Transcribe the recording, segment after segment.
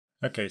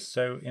Okay,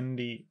 so in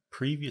the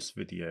previous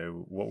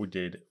video, what we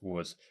did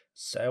was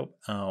set up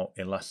our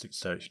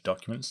Elasticsearch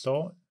document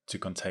store to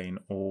contain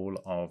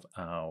all of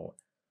our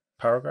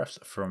paragraphs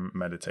from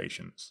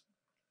meditations.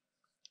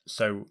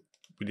 So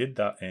we did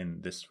that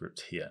in this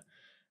script here,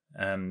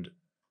 and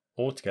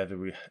altogether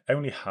we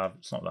only have,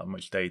 it's not that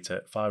much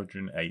data,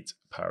 508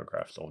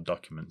 paragraphs or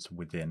documents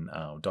within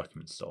our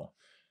document store.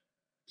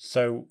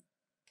 So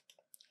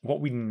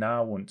what we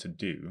now want to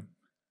do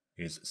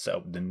is set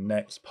up the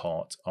next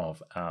part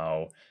of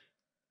our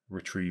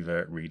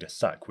retriever reader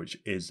stack, which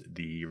is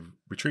the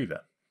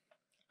retriever.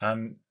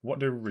 And what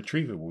the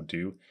retriever will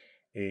do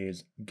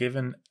is,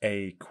 given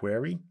a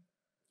query,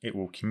 it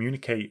will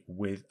communicate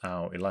with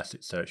our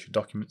Elasticsearch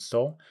document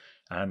store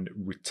and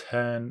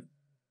return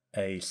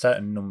a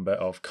certain number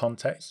of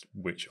contexts,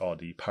 which are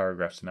the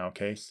paragraphs in our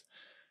case,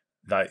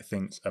 that it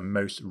thinks are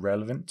most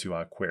relevant to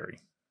our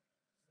query.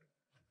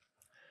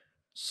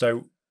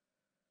 So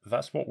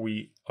that's what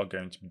we are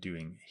going to be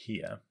doing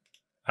here.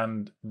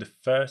 And the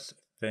first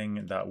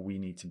thing that we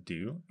need to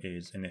do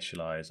is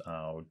initialize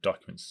our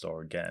document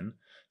store again.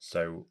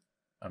 So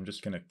I'm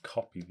just going to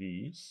copy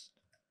these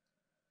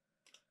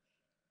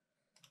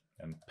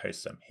and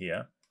paste them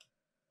here.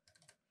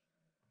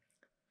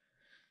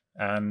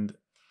 And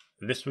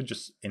this would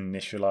just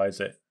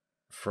initialize it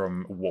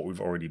from what we've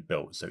already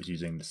built. So it's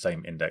using the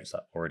same index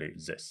that already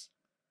exists.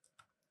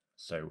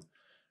 So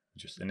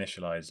just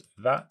initialize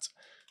that.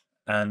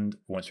 And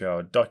once we have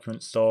our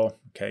document store,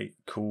 okay,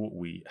 cool,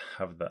 we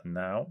have that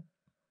now.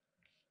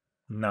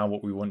 Now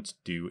what we want to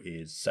do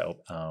is set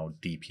up our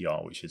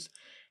DPR, which is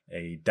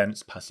a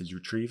dense passage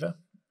retriever,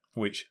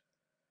 which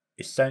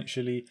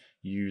essentially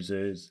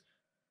uses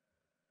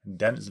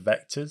dense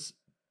vectors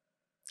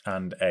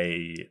and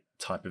a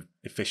type of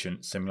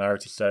efficient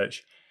similarity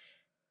search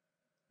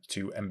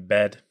to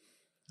embed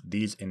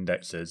these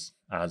indexes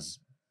as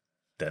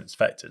dense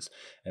vectors.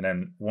 And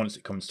then once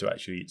it comes to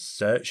actually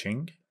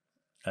searching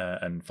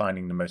and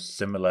finding the most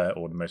similar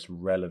or the most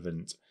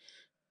relevant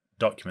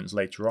documents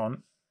later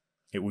on,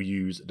 it will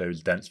use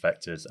those dense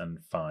vectors and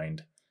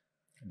find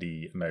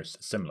the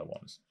most similar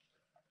ones.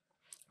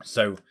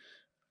 So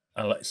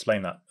I'll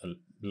explain that a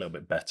little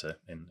bit better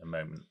in a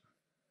moment.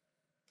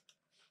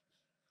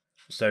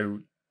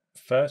 So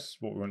first,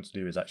 what we want to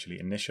do is actually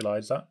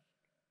initialize that.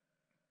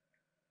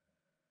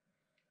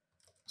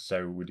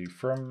 So we do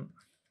from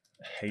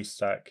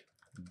haystack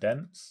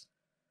dense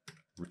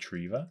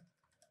retriever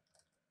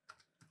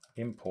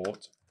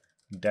import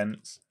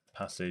dense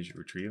passage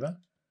retriever.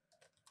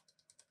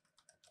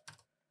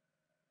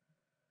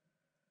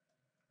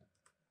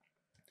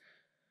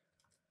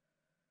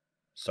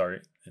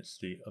 Sorry, it's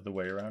the other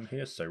way around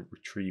here. So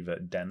retriever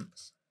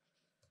dense.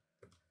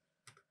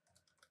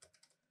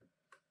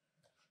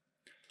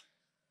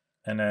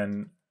 And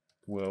then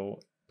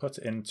we'll put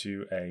it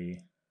into a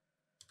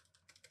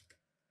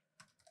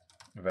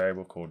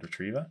variable called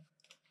retriever,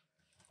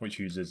 which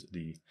uses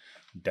the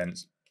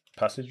dense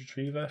passage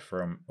retriever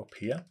from up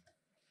here.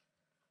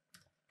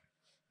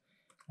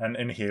 And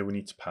in here, we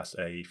need to pass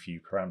a few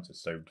parameters.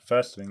 So the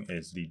first thing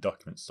is the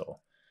document store.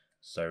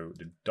 So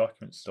the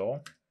document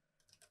store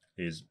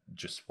is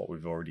just what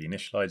we've already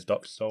initialized,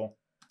 doc store.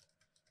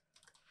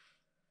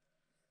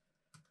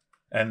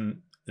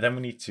 And then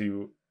we need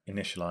to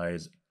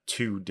initialize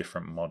two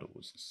different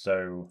models.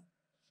 So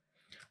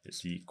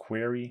it's the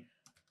query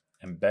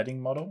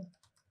embedding model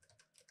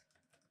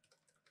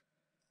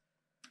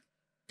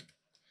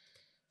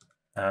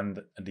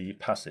and the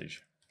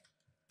passage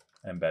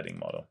embedding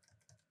model.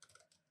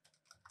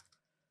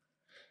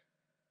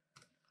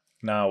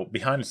 Now,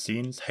 behind the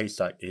scenes,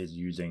 Haystack is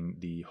using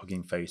the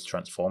Hugging Face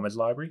Transformers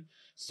library.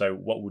 So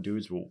what we'll do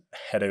is we'll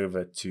head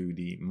over to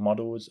the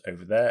models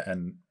over there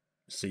and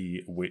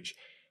see which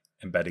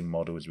embedding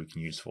models we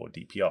can use for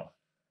DPR.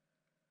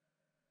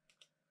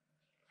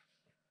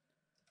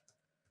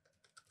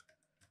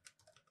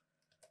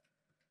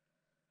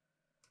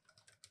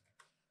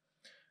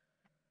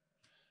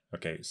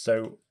 Okay,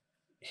 so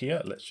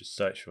here, let's just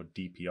search for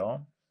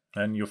DPR,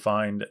 and you'll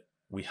find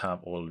we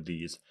have all of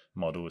these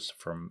models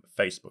from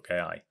Facebook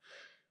AI.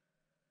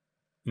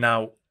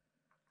 Now,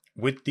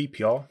 with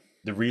DPR,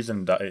 the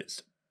reason that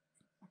it's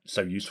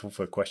so useful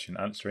for question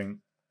answering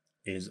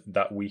is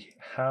that we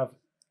have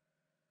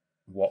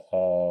what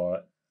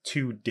are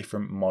two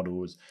different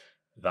models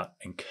that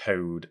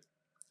encode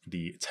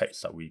the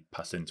text that we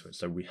pass into it.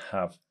 So we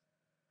have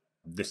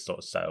this sort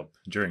of setup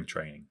during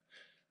training.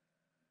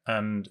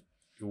 And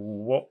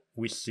what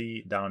we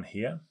see down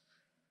here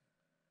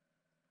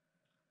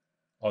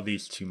are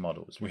these two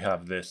models. We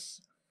have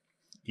this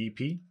EP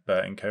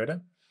BERT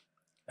encoder,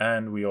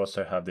 and we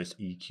also have this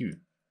EQ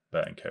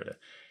BERT encoder.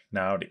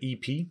 Now, the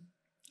EP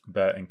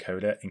BERT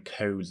encoder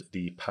encodes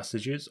the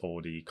passages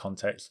or the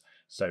context,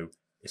 so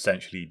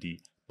essentially the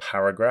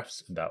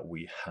paragraphs that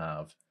we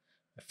have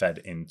fed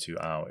into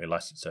our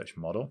Elasticsearch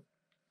model.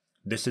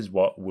 This is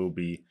what will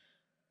be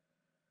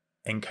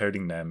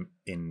encoding them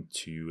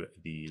into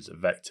these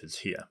vectors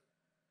here.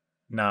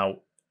 Now,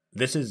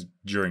 this is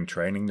during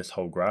training, this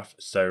whole graph,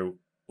 so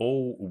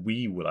all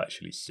we will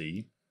actually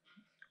see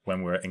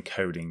when we're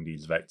encoding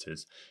these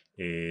vectors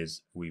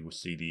is we will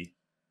see the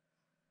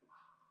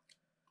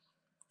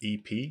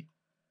EP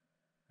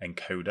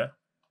encoder,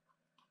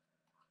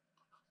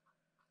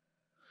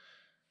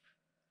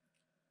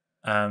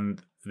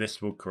 and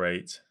this will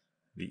create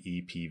the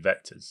EP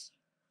vectors.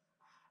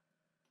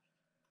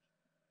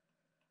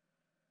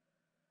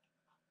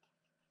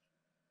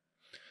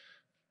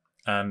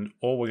 And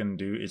all we're going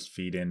to do is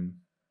feed in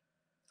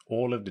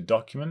all of the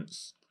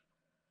documents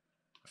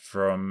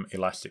from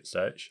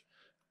Elasticsearch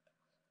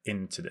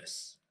into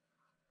this.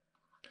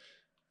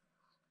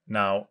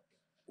 Now,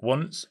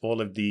 once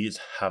all of these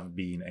have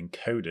been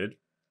encoded,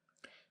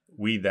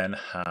 we then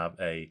have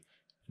a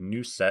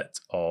new set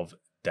of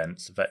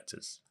dense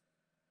vectors.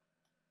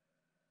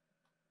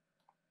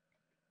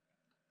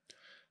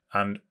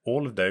 And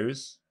all of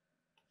those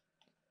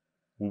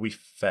will be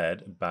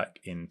fed back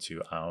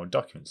into our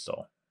document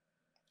store.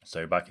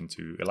 So back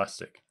into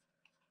Elastic.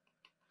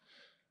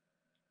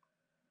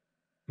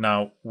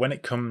 Now, when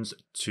it comes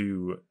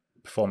to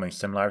performing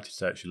similarity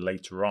search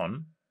later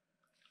on,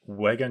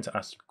 we're going to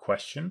ask a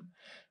question,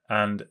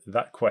 and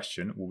that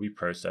question will be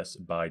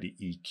processed by the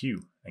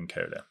EQ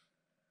encoder.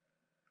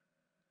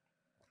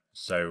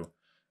 So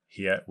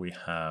here we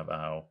have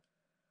our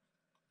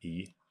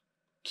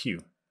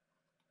EQ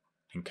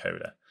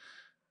encoder,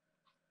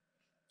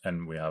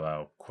 and we have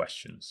our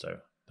question, so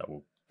that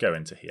will go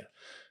into here.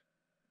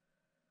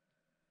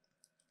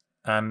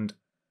 And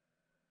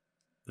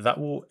that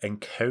will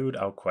encode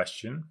our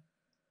question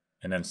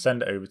and then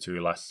send it over to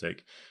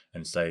Elastic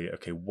and say,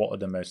 okay, what are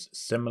the most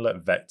similar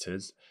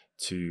vectors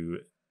to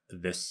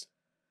this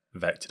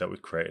vector that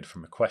we've created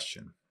from a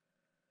question?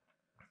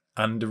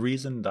 And the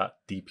reason that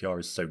DPR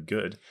is so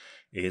good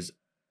is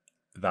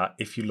that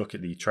if you look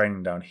at the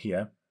training down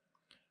here,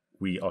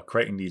 we are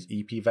creating these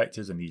EP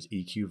vectors and these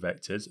EQ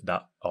vectors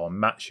that are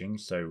matching.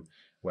 So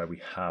where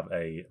we have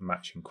a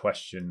matching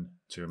question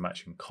to a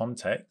matching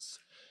context,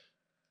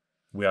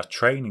 we are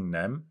training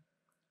them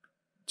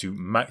to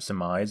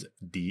maximize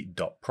the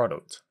dot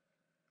product,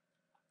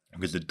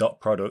 because the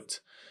dot product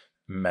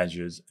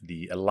measures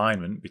the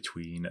alignment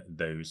between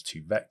those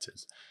two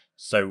vectors.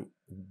 So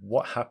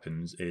what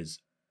happens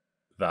is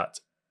that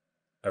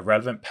a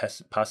relevant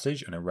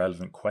passage and a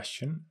relevant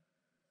question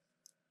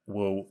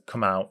will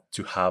come out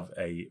to have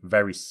a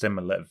very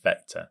similar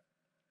vector.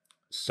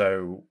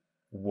 So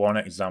one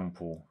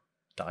example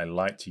that I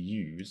like to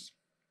use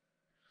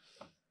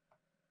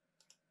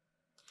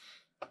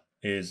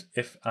is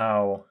if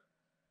our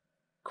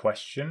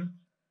question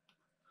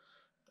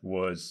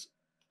was,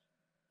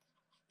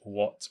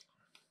 what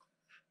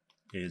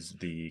is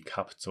the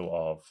capital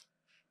of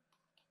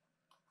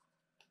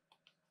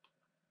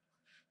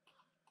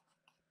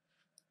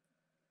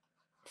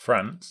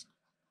France?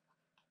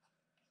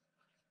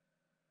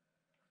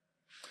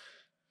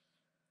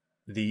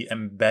 The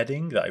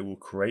embedding that it will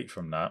create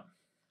from that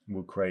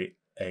will create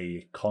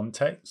a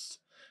context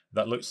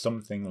that looks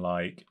something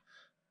like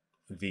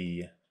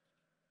the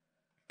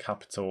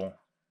capital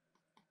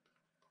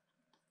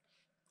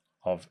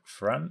of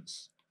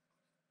France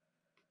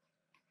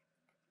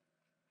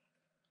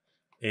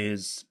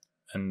is,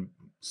 and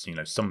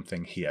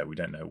something here, we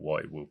don't know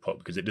what it will put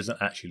because it doesn't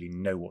actually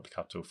know what the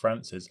capital of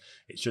France is.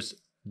 It's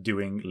just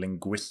doing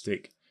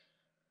linguistic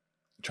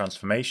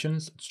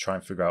transformations to try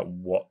and figure out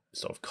what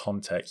sort of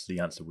context the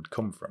answer would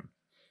come from.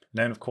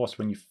 And then of course,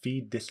 when you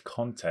feed this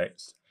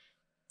context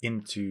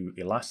into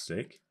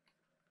Elastic,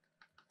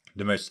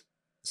 the most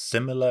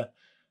similar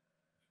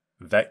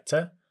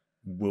vector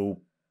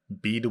will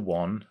be the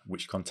one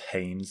which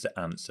contains the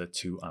answer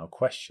to our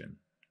question.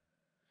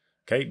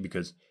 Okay,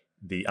 because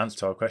the answer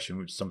to our question,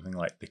 which is something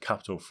like the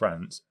capital of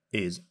France,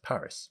 is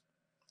Paris.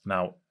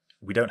 Now,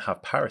 we don't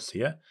have Paris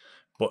here,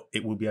 but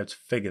it will be able to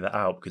figure that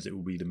out because it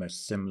will be the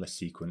most similar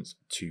sequence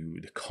to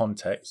the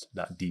context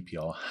that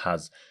DPR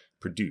has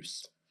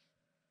produced.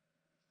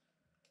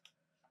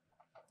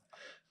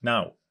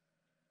 Now,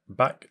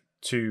 back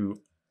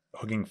to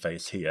Hugging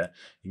Face here,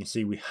 you can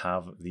see we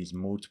have these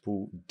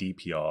multiple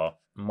DPR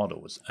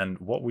models, and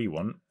what we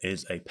want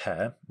is a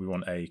pair. We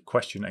want a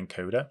question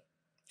encoder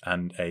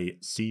and a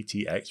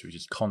CTX, which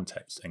is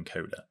context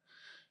encoder.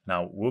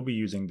 Now, we'll be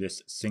using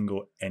this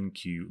single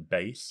NQ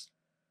base.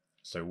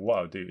 So what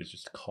I'll do is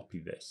just copy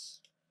this.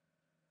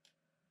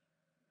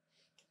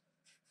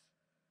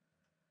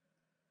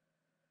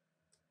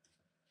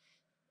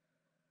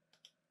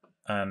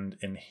 And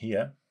in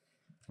here,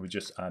 we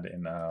just add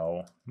in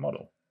our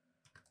model.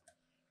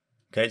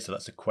 Okay, so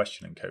that's a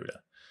question encoder.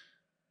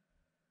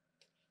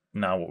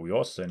 Now what we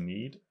also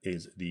need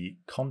is the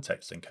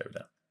context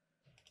encoder,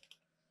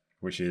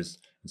 which is,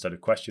 instead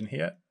of question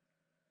here,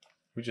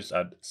 we just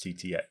add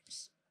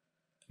CTX.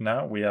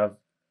 Now we have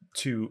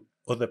two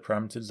other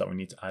parameters that we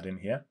need to add in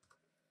here,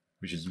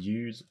 which is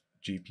use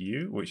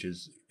GPU, which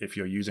is if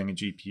you're using a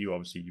GPU,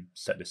 obviously you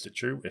set this to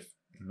true. If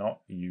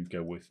not, you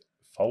go with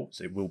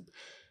false. It will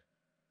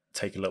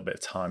take a little bit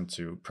of time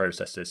to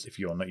process this if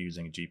you're not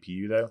using a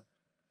GPU though.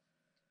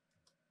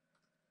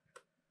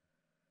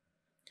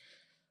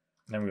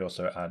 Then we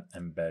also add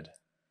embed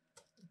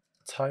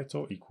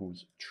title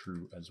equals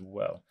true as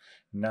well.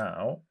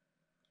 Now,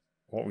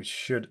 what we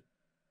should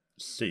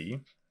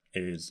see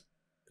is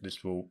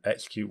this will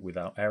execute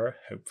without error,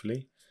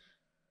 hopefully.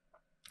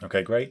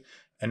 Okay, great.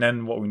 And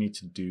then what we need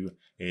to do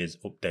is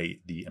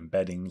update the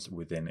embeddings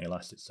within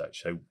Elasticsearch.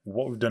 So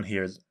what we've done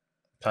here is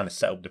kind of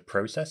set up the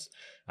process.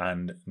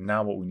 And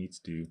now what we need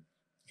to do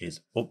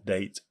is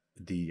update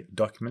the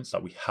documents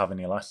that we have in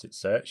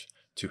Elasticsearch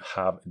to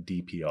have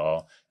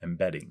DPR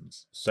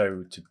embeddings.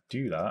 So to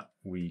do that,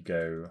 we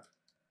go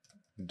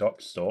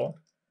docstore,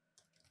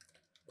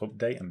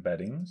 update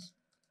embeddings.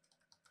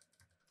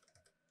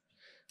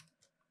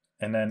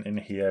 And then in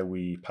here,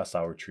 we pass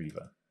our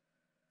retriever.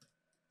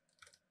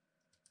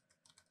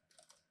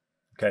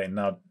 Okay,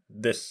 now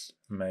this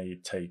may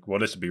take, well,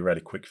 this will be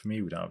really quick for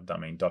me. We don't have that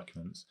many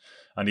documents.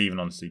 And even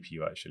on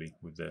CPU, actually,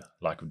 with the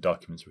lack of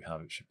documents we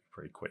have, it should be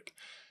pretty quick.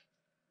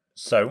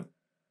 So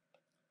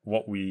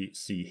what we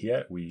see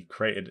here, we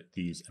created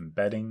these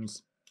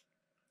embeddings,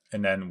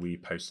 and then we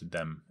posted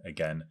them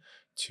again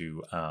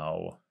to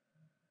our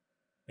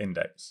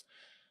index.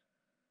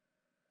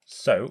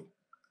 So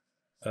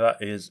that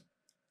is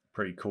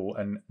pretty cool.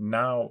 And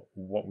now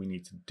what we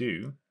need to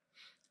do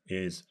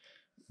is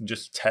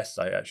just test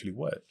that it actually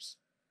works.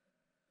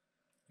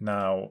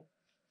 Now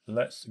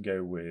let's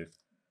go with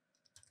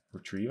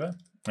Retriever,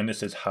 and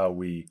this is how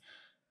we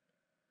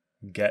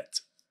get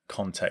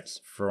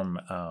context from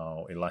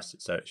our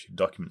Elasticsearch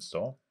document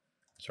store.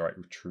 So right,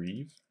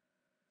 retrieve,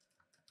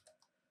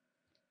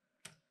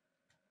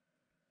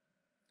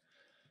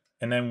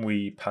 and then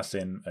we pass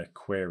in a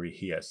query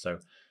here. So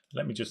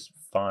let me just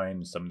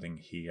find something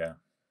here.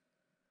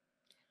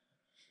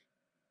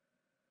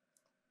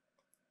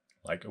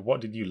 Like, what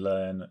did you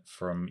learn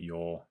from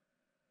your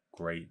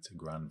great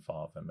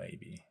grandfather,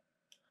 maybe,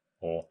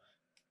 or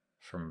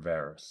from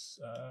Verus?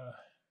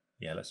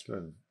 Yeah, let's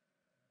go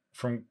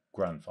from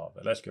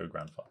grandfather. Let's go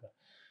grandfather.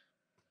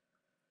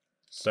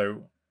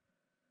 So,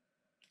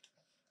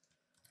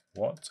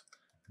 what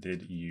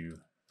did your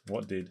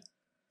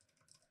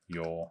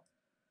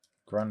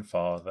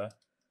grandfather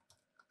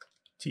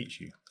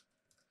teach you?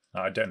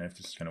 Now, I don't know if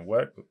this is going to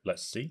work, but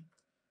let's see.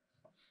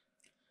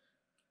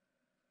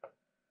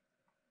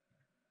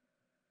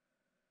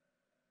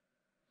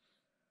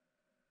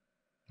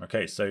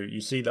 Okay, so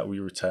you see that we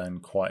return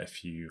quite a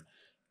few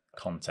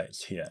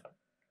contexts here.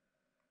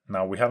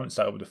 Now, we haven't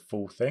set up the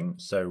full thing,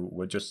 so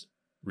we're just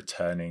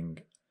returning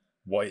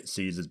what it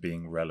sees as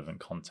being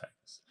relevant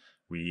context.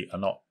 We are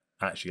not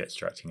actually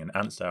extracting an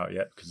answer out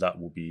yet, because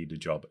that will be the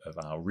job of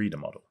our reader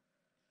model.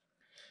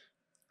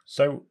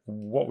 So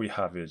what we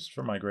have is,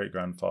 from my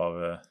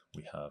great-grandfather,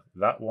 we have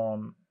that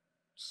one.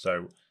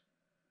 So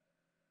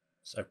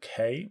it's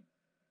okay.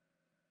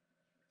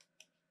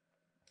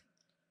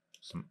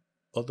 Some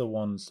other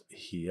ones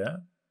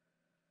here.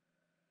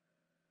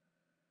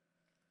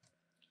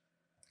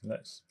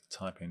 Let's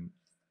type in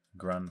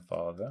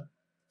grandfather.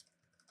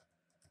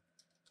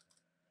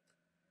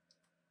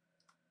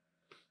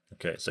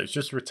 Okay, so it's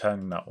just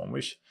returning that one,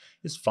 which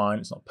is fine.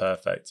 It's not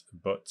perfect,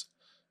 but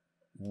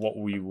what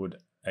we would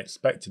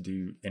expect to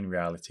do in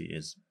reality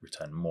is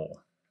return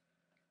more.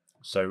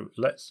 So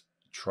let's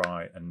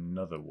try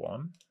another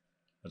one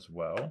as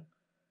well.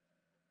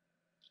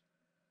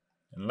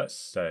 And let's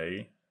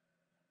say,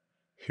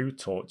 who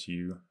taught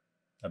you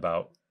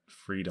about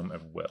freedom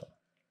of will?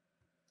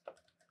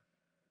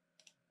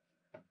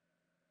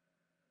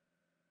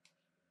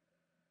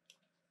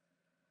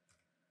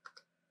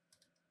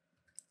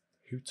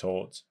 Who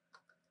taught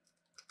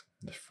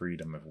the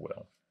freedom of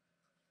will?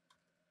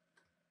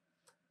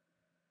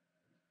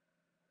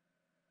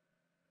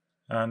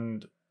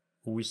 And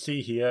we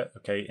see here,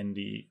 okay, in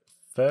the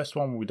first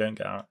one, we don't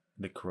get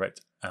the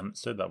correct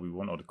answer that we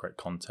want, or the correct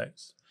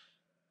context.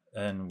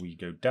 And we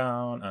go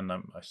down, and I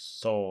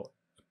saw,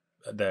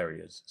 there he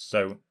is.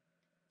 So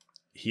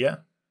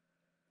here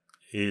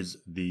is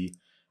the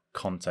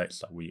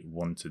context that we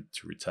wanted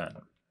to return.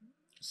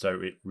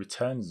 So it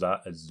returns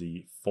that as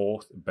the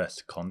fourth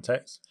best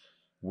context,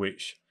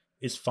 which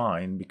is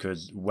fine,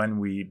 because when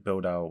we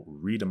build our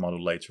reader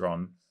model later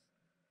on,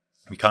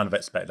 we kind of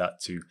expect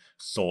that to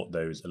sort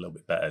those a little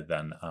bit better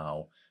than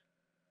our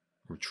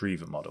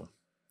retriever model.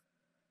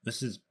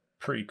 This is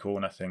pretty cool,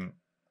 and I think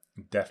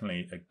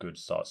definitely a good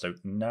start. So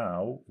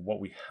now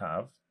what we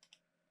have,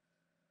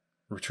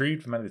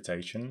 retrieved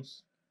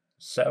meditations,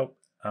 set up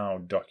our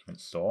document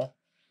store,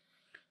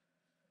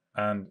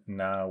 and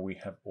now we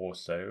have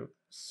also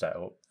set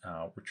up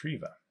our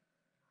retriever.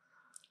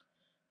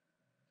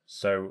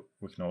 So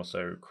we can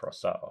also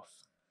cross that off.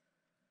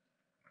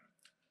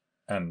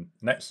 And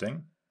next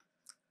thing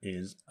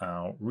is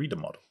our reader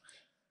model.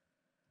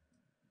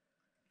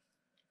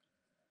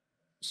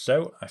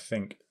 So I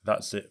think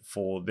that's it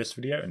for this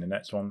video. In the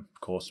next one, of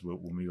course, we'll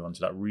move on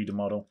to that reader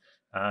model,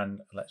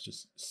 and let's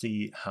just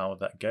see how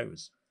that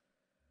goes.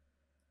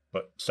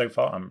 But so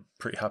far, I'm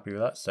pretty happy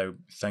with that. So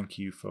thank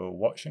you for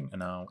watching,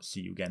 and I'll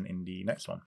see you again in the next one.